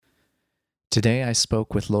Today I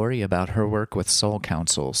spoke with Laurie about her work with soul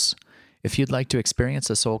councils. If you'd like to experience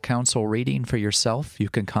a soul council reading for yourself, you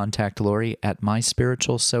can contact Laurie at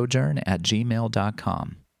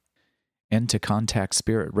myspiritualsojourn@gmail.com. And to contact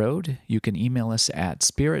Spirit Road, you can email us at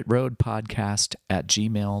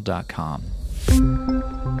spiritroadpodcast@gmail.com.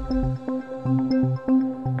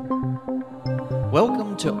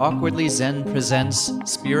 Welcome to Awkwardly Zen Presents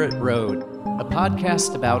Spirit Road, a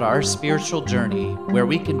podcast about our spiritual journey where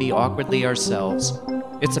we can be awkwardly ourselves.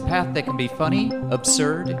 It's a path that can be funny,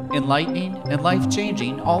 absurd, enlightening, and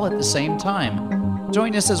life-changing all at the same time.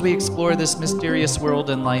 Join us as we explore this mysterious world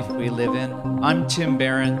and life we live in. I'm Tim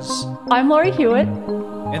Behrens. I'm Laurie Hewitt.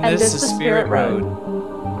 And this is Spirit Road.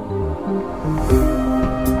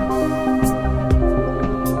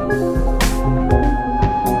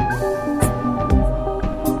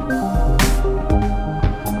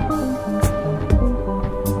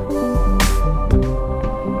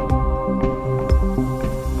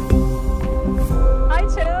 Hi,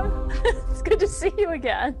 Tim. It's good to see you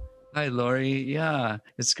again. Hi, Laurie. Yeah,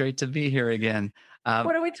 it's great to be here again.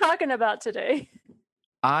 What are we talking about today?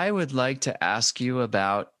 I would like to ask you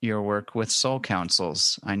about your work with soul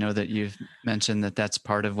councils. I know that you've mentioned that that's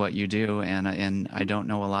part of what you do, and I don't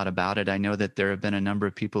know a lot about it. I know that there have been a number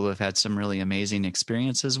of people who have had some really amazing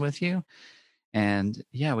experiences with you. And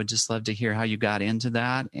yeah, I would just love to hear how you got into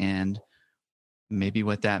that and maybe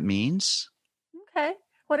what that means. Okay.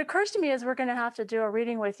 What occurs to me is we're going to have to do a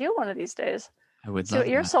reading with you one of these days. I would See love what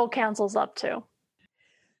your that. soul council's up to.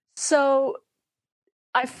 So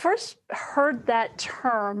I first heard that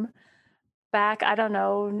term back, I don't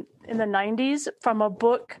know, in the 90s from a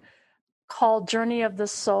book called Journey of the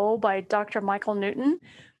Soul by Dr. Michael Newton.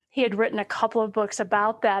 He had written a couple of books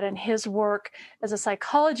about that and his work as a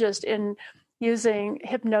psychologist in using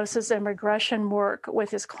hypnosis and regression work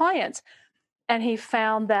with his clients. And he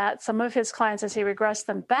found that some of his clients, as he regressed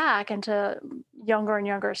them back into younger and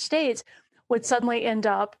younger states, would suddenly end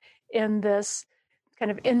up in this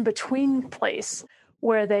kind of in-between place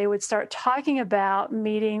where they would start talking about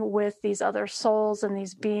meeting with these other souls and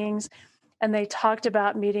these beings. And they talked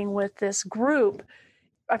about meeting with this group.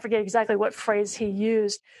 I forget exactly what phrase he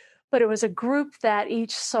used, but it was a group that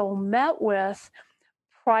each soul met with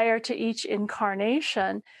prior to each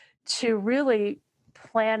incarnation to really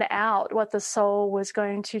plan out what the soul was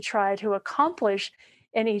going to try to accomplish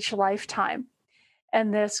in each lifetime.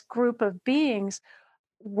 And this group of beings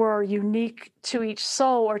were unique to each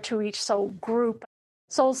soul or to each soul group.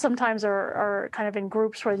 Souls sometimes are kind of in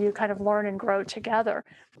groups where you kind of learn and grow together,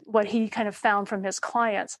 what he kind of found from his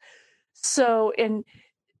clients. So in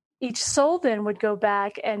each soul then would go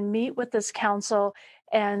back and meet with this council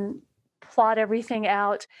and plot everything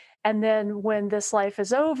out. And then when this life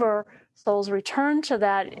is over, souls return to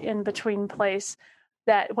that in-between place,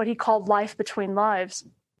 that what he called life between lives,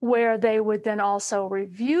 where they would then also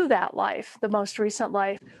review that life, the most recent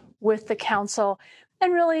life, with the council.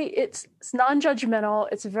 And really, it's non-judgmental,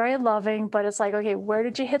 it's very loving, but it's like, okay, where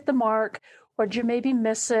did you hit the mark? Where did you maybe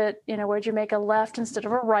miss it? Where'd you make a left instead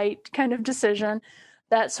of a right kind of decision?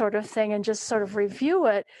 That sort of thing, and just sort of review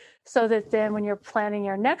it so that then when you're planning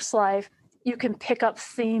your next life, you can pick up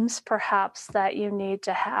themes perhaps that you need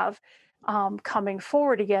to have coming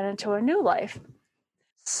forward again into a new life.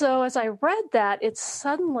 So as I read that, it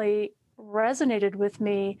suddenly resonated with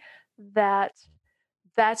me that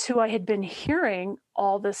that's who I had been hearing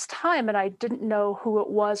all this time, and I didn't know who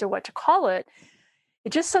it was or what to call it.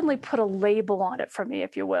 It just suddenly put a label on it for me,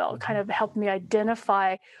 if you will, kind of helped me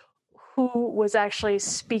identify who was actually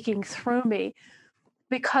speaking through me.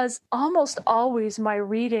 Because almost always my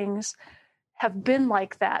readings have been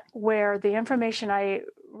like that, where the information I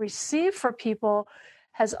receive for people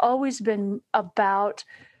has always been about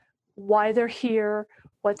why they're here,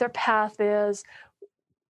 what their path is,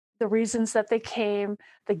 the reasons that they came,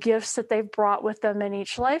 the gifts that they've brought with them in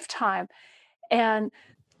each lifetime. And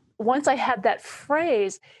once I had that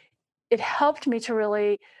phrase, it helped me to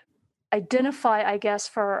really identify, I guess,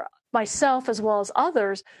 for myself as well as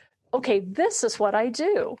others, okay, this is what I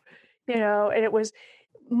do, and it was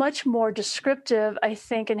much more descriptive, I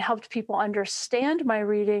think, and helped people understand my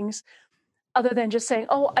readings other than just saying,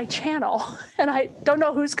 oh, I channel and I don't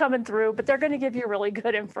know who's coming through, but they're going to give you really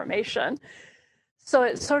good information. So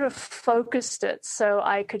it sort of focused it so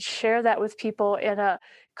I could share that with people in a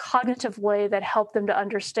cognitive way that helped them to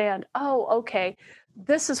understand, oh, okay,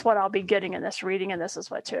 this is what I'll be getting in this reading and this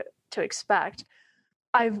is what to expect.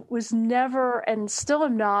 I was never and still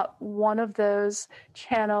am not one of those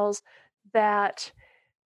channels that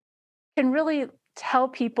can really tell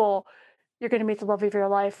people you're going to meet the love of your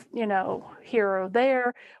life, here or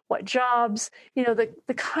there, what jobs, the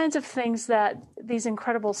kinds of things that these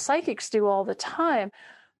incredible psychics do all the time.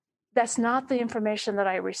 That's not the information that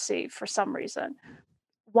I receive for some reason.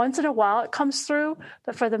 Once in a while it comes through,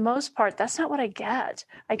 but for the most part, that's not what I get.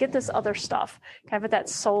 I get this other stuff, kind of at that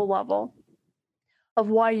soul level of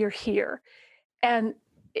why you're here. And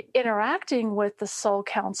interacting with the soul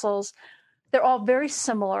councils, they're all very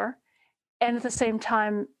similar and at the same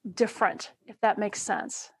time different, if that makes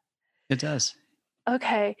sense. It does.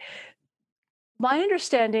 Okay. My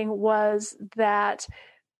understanding was that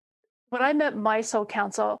when I met my soul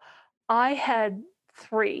council, I had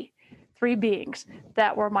three beings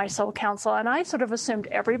that were my soul council. And I sort of assumed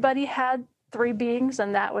everybody had three beings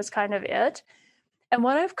and that was kind of it. And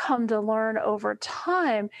what I've come to learn over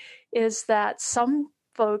time is that some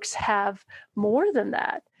folks have more than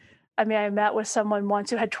that. I mean, I met with someone once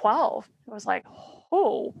who had 12. It was like,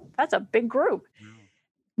 oh, that's a big group. Wow.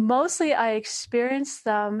 Mostly I experience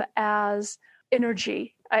them as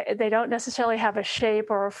energy. They don't necessarily have a shape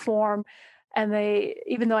or a form. And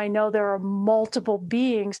even though I know there are multiple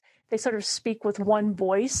beings, they sort of speak with one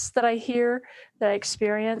voice that I hear, that I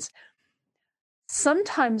experience.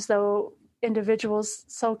 Sometimes, though, individuals,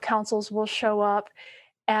 soul councils will show up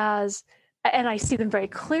as, and I see them very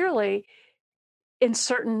clearly, in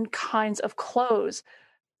certain kinds of clothes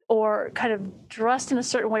or kind of dressed in a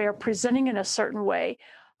certain way or presenting in a certain way.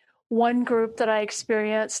 One group that I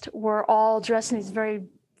experienced were all dressed in these very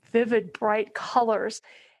vivid, bright colors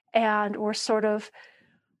and were sort of,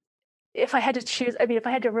 if I had to choose, if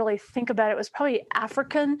I had to really think about it, it was probably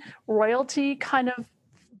African royalty kind of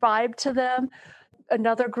vibe to them.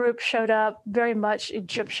 Another group showed up very much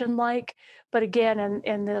Egyptian-like, but again,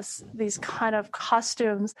 in these kind of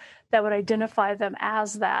costumes that would identify them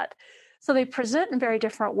as that. So they present in very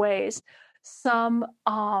different ways. Some,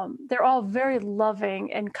 they're all very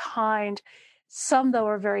loving and kind. Some, though,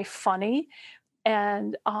 are very funny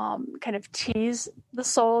and kind of tease the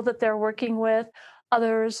soul that they're working with.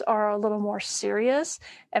 Others are a little more serious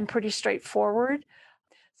and pretty straightforward.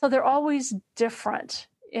 So they're always different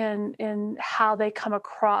in how they come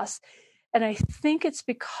across. And I think it's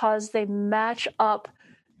because they match up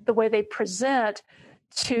the way they present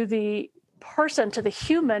to the person, to the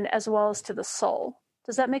human, as well as to the soul.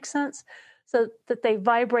 Does that make sense? So that they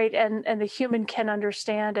vibrate and the human can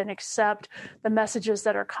understand and accept the messages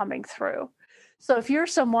that are coming through. So if you're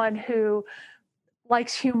someone who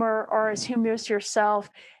likes humor or is humorous yourself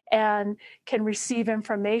and can receive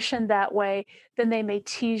information that way, then they may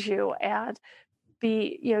tease you and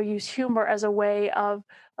use humor as a way of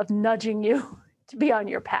nudging you to be on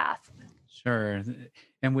your path. Sure.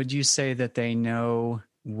 And would you say that they know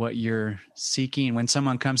what you're seeking when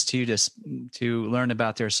someone comes to you to learn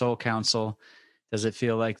about their soul council? Does it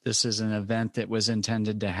feel like this is an event that was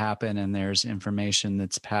intended to happen and there's information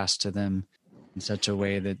that's passed to them in such a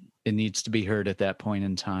way that it needs to be heard at that point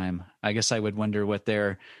in time? I guess I would wonder what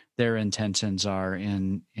their intentions are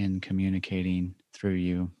in communicating through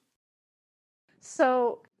you.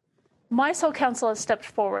 So my soul council has stepped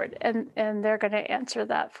forward and they're going to answer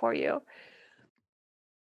that for you.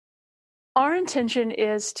 Our intention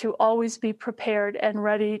is to always be prepared and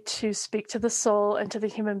ready to speak to the soul and to the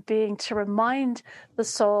human being, to remind the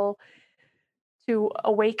soul to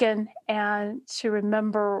awaken and to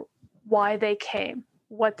remember why they came,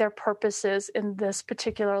 what their purpose is in this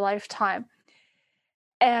particular lifetime.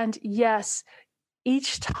 And yes,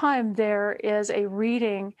 each time there is a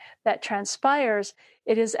reading that transpires,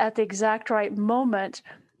 it is at the exact right moment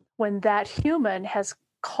when that human has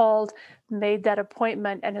called, made that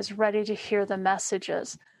appointment, and is ready to hear the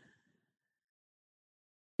messages.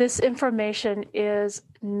 This information is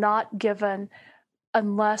not given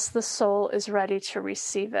unless the soul is ready to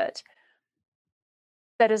receive it.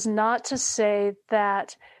 That is not to say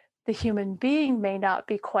that the human being may not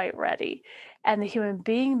be quite ready, and the human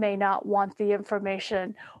being may not want the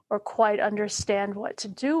information or quite understand what to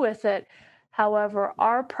do with it. However,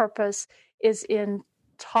 our purpose is in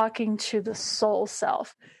talking to the soul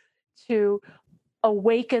self, to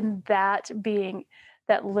awaken that being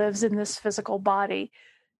that lives in this physical body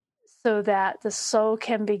so that the soul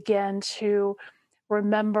can begin to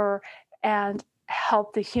remember and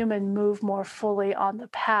help the human move more fully on the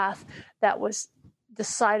path that was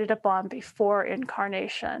decided upon before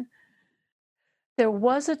incarnation. There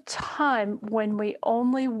was a time when we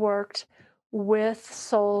only worked with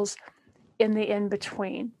souls in the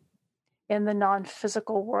in-between, in the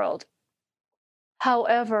non-physical world.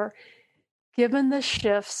 However, given the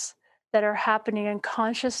shifts that are happening in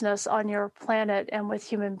consciousness on your planet and with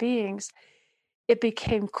human beings, it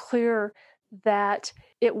became clear that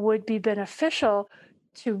it would be beneficial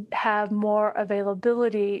to have more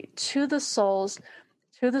availability to the souls,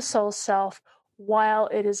 to the soul self, while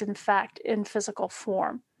it is in fact in physical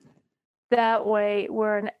form. That way,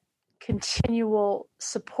 we're an continual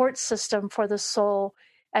support system for the soul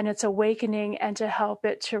and its awakening, and to help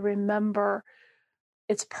it to remember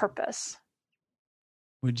its purpose.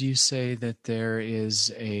 Would you say that there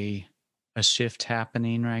is a shift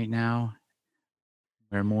happening right now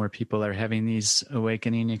where more people are having these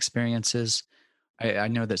awakening experiences? I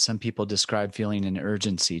know that some people describe feeling an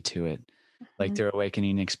urgency to it, like Mhm. their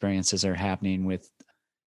awakening experiences are happening with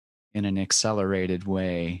in an accelerated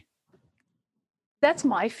way. That's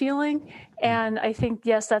my feeling. And I think,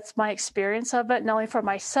 yes, that's my experience of it, not only for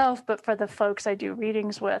myself, but for the folks I do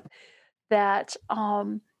readings with, that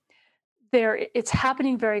it's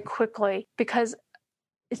happening very quickly, because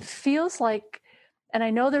it feels like, and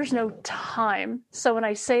I know there's no time. So when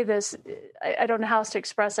I say this, I don't know how else to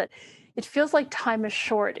express it. It feels like time is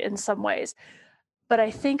short in some ways, but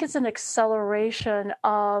I think it's an acceleration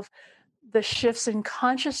of the shifts in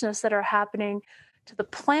consciousness that are happening to the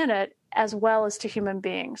planet as well as to human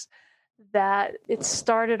beings. That it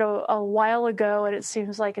started a while ago, and it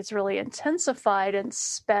seems like it's really intensified and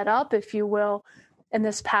sped up, if you will, in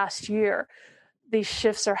this past year. These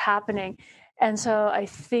shifts are happening. And so I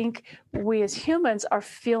think we as humans are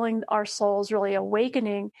feeling our souls really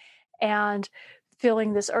awakening and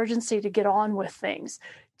feeling this urgency to get on with things,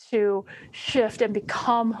 to shift and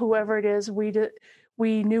become whoever it is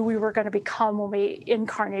we knew we were going to become when we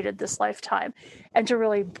incarnated this lifetime, and to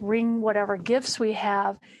really bring whatever gifts we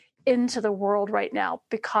have into the world right now,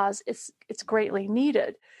 because it's greatly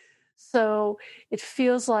needed. So it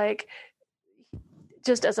feels like,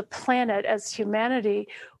 just as a planet, as humanity,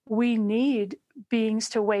 we need beings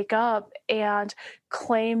to wake up and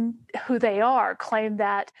claim who they are, claim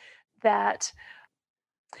that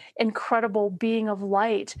incredible being of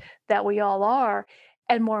light that we all are,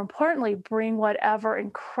 and more importantly, bring whatever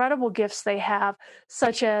incredible gifts they have,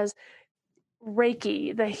 such as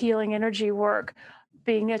Reiki, the healing energy work,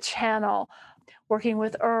 being a channel, working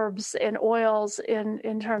with herbs and oils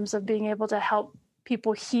in terms of being able to help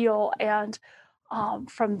people heal, and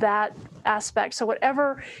from that aspect. So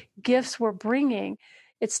whatever gifts we're bringing,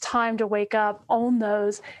 it's time to wake up, own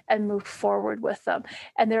those, and move forward with them.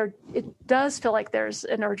 And it does feel like there's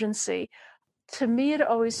an urgency. To me, it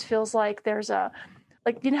always feels like there's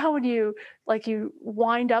like, you know how when you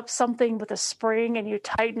wind up something with a spring, and you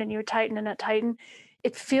tighten and you tighten and it tighten,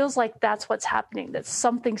 it feels like that's what's happening, that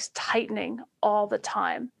something's tightening all the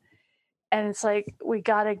time. And it's like, we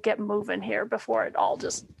got to get moving here before it all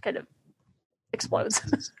just kind of explodes.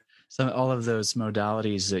 So all of those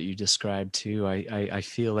modalities that you described too, I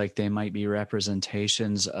feel like they might be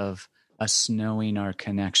representations of us knowing our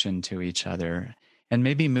connection to each other, and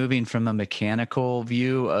maybe moving from a mechanical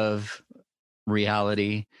view of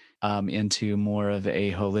reality into more of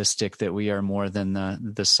a holistic, that we are more than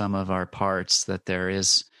the sum of our parts, that there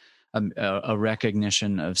is a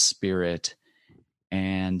recognition of spirit,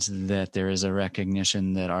 and that there is a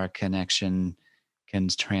recognition that our connection can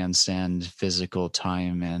transcend physical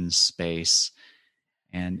time and space.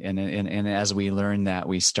 And as we learn that,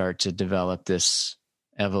 we start to develop this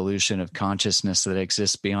evolution of consciousness that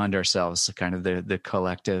exists beyond ourselves, kind of the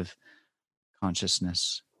collective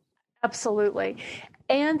consciousness. Absolutely.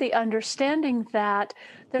 And the understanding that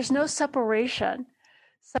there's no separation.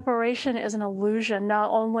 Separation is an illusion, not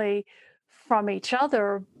only from each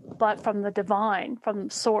other, but from the divine, from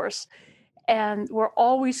source. And we're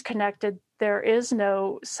always connected. There is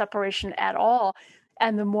no separation at all.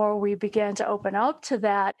 And the more we begin to open up to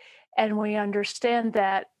that, and we understand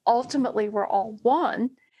that ultimately we're all one,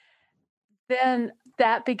 then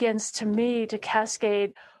that begins, to me, to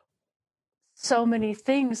cascade so many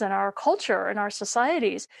things in our culture, in our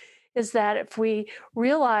societies. Is that if we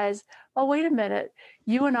realize, oh, wait a minute,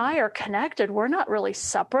 you and I are connected, we're not really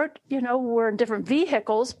separate, we're in different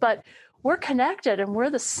vehicles, but we're connected and we're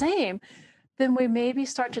the same, then we maybe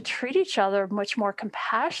start to treat each other much more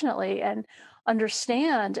compassionately, and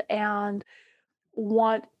understand, and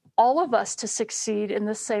want all of us to succeed in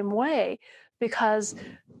the same way, because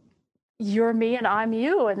you're me and I'm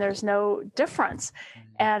you, and there's no difference.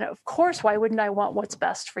 And of course, why wouldn't I want what's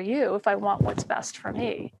best for you if I want what's best for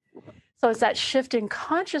me? So it's that shift in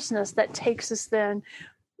consciousness that takes us then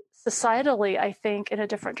societally, I think, in a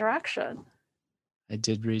different direction. I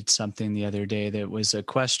did read something the other day that was a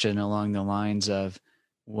question along the lines of,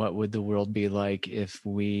 what would the world be like if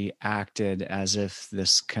we acted as if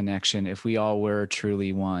this connection, if we all were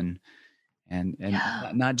truly one, and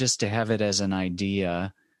Yeah. not just to have it as an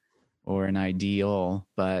idea or an ideal,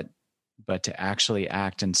 but but to actually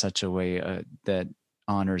act in such a way that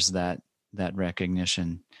honors that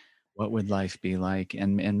recognition. What would life be like?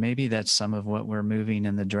 And maybe that's some of what we're moving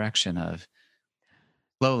in the direction of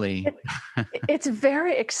slowly. It's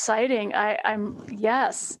very exciting.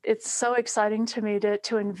 Yes, it's so exciting to me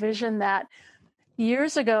to envision that.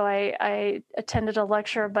 Years ago, I attended a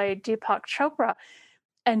lecture by Deepak Chopra,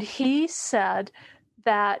 and he said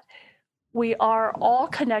that we are all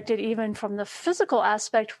connected, even from the physical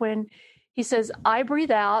aspect, when he says, I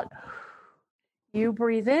breathe out, you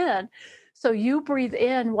breathe in. So you breathe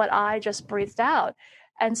in what I just breathed out.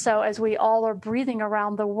 And so as we all are breathing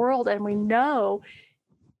around the world and we know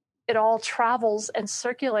it all travels and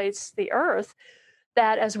circulates the earth,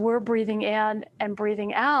 that as we're breathing in and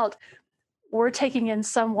breathing out, we're taking in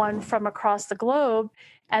someone from across the globe,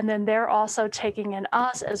 and then they're also taking in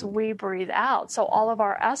us as we breathe out. So all of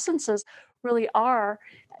our essences really are,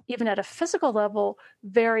 even at a physical level,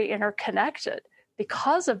 very interconnected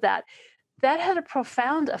because of that. That had a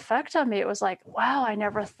profound effect on me. It was like, wow, I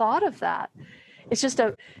never thought of that. It's just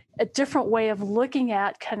a different way of looking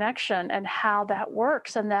at connection and how that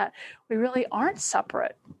works, and that we really aren't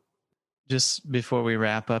separate. Just before we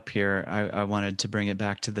wrap up here, I wanted to bring it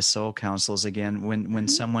back to the soul councils again. When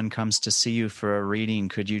someone comes to see you for a reading,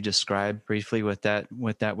 could you describe briefly what that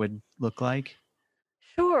would look like?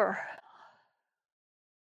 Sure.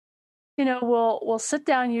 We'll sit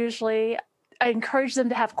down usually. I encourage them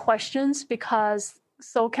to have questions because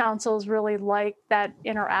soul councils really like that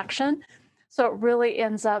interaction. So it really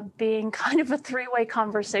ends up being kind of a three-way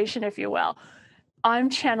conversation, if you will.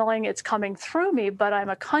 I'm channeling, it's coming through me, but I'm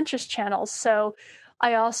a conscious channel. So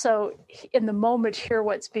I also, in the moment, hear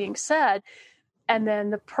what's being said. And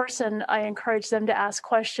then the person, I encourage them to ask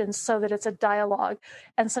questions so that it's a dialogue.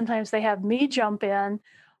 And sometimes they have me jump in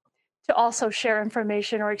to also share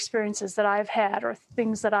information or experiences that I've had or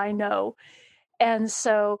things that I know. And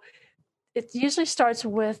so it usually starts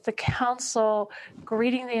with the council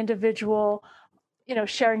greeting the individual,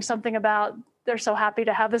 sharing something about they're so happy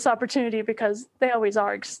to have this opportunity, because they always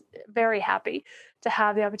are very happy to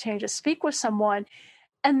have the opportunity to speak with someone.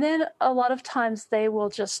 And then a lot of times they will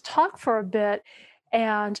just talk for a bit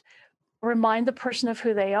and remind the person of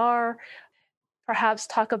who they are, perhaps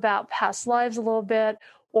talk about past lives a little bit,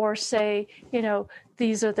 or say,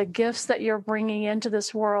 these are the gifts that you're bringing into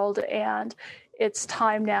this world, and it's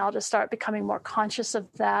time now to start becoming more conscious of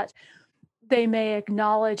that. They may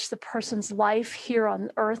acknowledge the person's life here on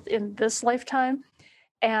earth in this lifetime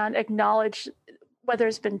and acknowledge whether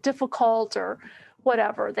it's been difficult or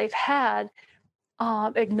whatever they've had,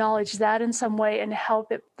 acknowledge that in some way and help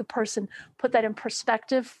the person put that in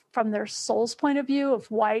perspective from their soul's point of view of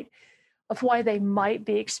why they might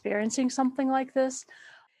be experiencing something like this.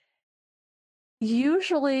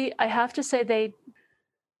 Usually, I have to say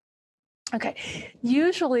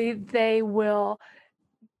usually they will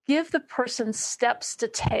give the person steps to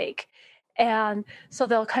take. And so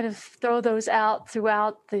they'll kind of throw those out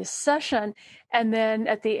throughout the session. And then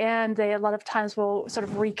at the end, they a lot of times will sort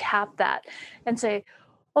of recap that and say,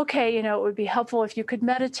 okay, it would be helpful if you could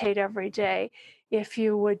meditate every day, if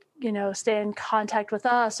you would, stay in contact with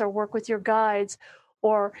us or work with your guides,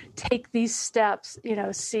 or take these steps,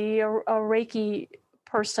 see a Reiki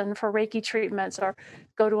person for Reiki treatments, or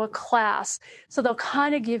go to a class. So they'll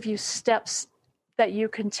kind of give you steps that you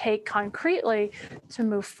can take concretely to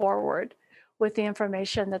move forward with the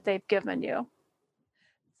information that they've given you.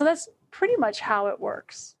 So that's pretty much how it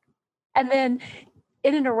works. And then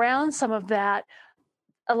in and around some of that,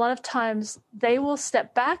 a lot of times they will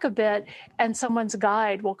step back a bit and someone's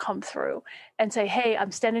guide will come through and say, hey,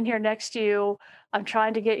 I'm standing here next to you. I'm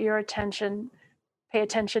trying to get your attention, pay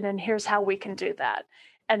attention, and here's how we can do that.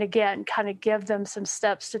 And again, kind of give them some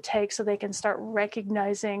steps to take so they can start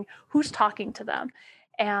recognizing who's talking to them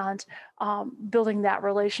and building that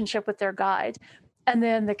relationship with their guide. And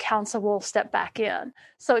then the council will step back in.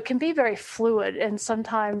 So it can be very fluid, and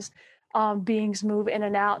sometimes beings move in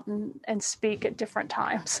and out and speak at different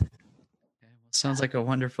times. Sounds like a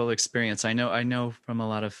wonderful experience. I know from a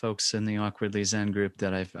lot of folks in the Awkwardly Zen group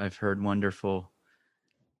that I've heard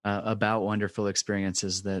about wonderful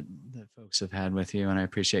experiences that folks have had with you, and I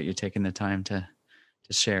appreciate you taking the time to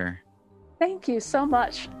share. Thank you so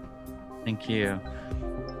much. Thank you.